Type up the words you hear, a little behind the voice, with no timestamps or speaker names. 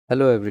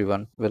Hello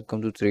everyone,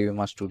 welcome to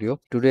Tri-vima Studio.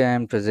 Today I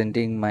am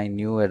presenting my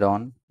new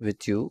add-on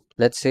with you.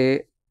 Let's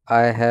say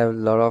I have a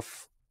lot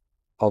of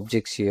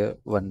objects here,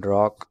 one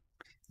rock,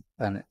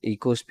 an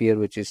ecosphere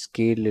which is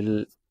scaled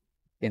little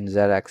in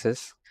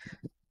z-axis,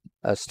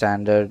 a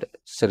standard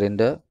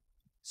cylinder,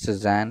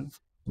 Cezanne,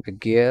 a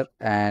gear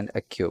and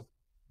a cube.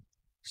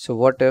 So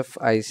what if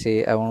I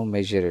say I want to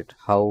measure it,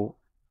 how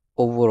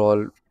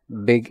overall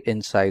big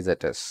in size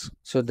it is.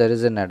 So there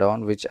is an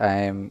add-on which I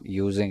am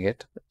using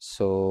it.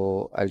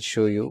 So I'll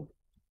show you.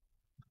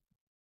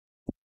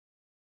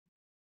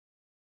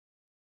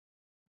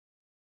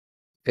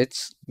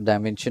 It's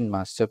Dimension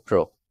Master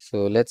Pro.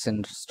 So let's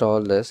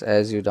install this.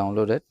 As you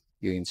download it,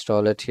 you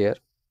install it here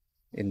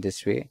in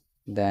this way.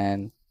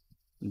 Then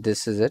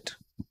this is it.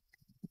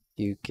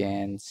 You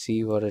can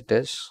see what it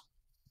is.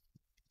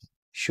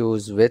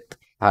 Shows width,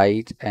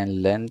 height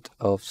and length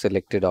of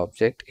selected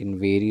object in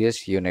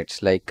various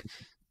units like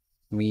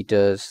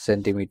meters,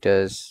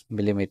 centimeters,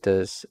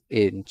 millimeters,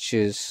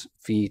 inches,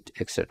 feet,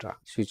 etc.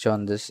 Switch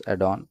on this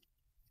add-on.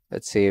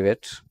 Let's save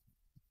it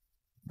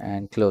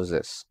and close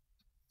this.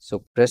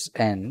 So press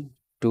N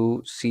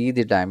to see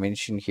the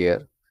dimension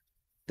here.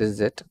 This is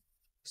it.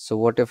 So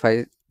what if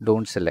I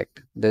don't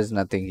select? There's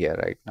nothing here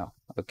right now.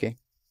 Okay.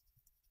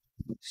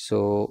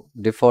 So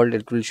default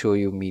it will show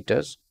you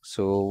meters.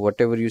 So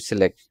whatever you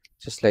select,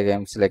 just like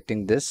I'm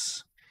selecting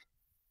this,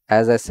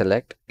 as I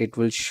select, it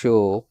will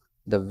show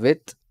the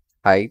width,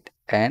 height,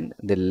 and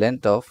the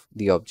length of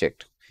the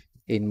object.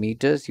 In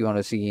meters, you want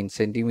to see in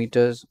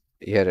centimeters,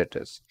 here it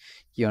is.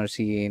 You want to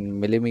see in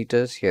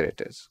millimeters, here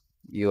it is.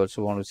 You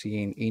also want to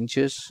see in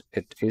inches,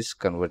 it is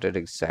converted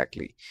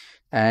exactly.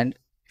 And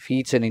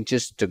feet and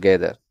inches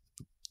together.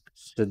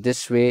 So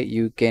this way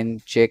you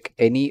can check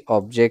any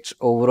object's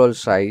overall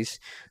size,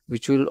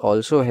 which will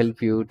also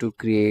help you to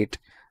create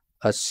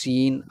a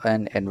scene,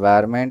 an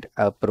environment,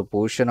 a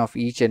proportion of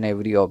each and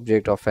every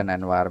object of an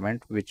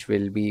environment, which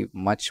will be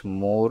much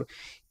more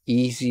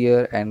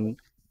easier and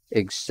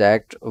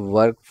exact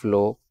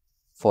workflow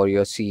for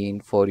your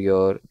scene, for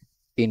your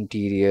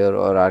interior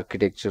or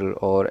architectural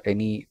or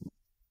any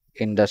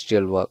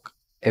industrial work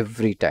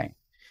every time.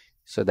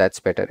 So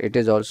that's better. It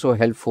is also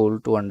helpful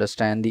to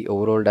understand the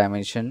overall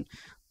dimension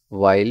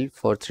while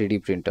for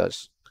 3D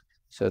printers.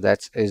 So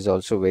that is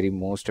also very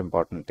most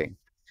important thing.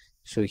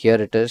 So here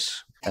it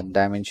is, a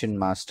Dimension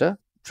Master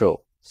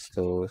Pro.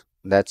 So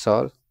that's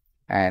all,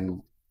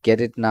 and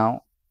get it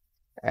now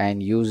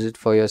and use it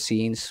for your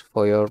scenes,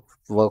 for your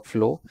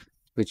workflow,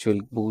 which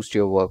will boost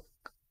your work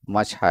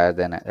much higher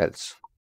than else.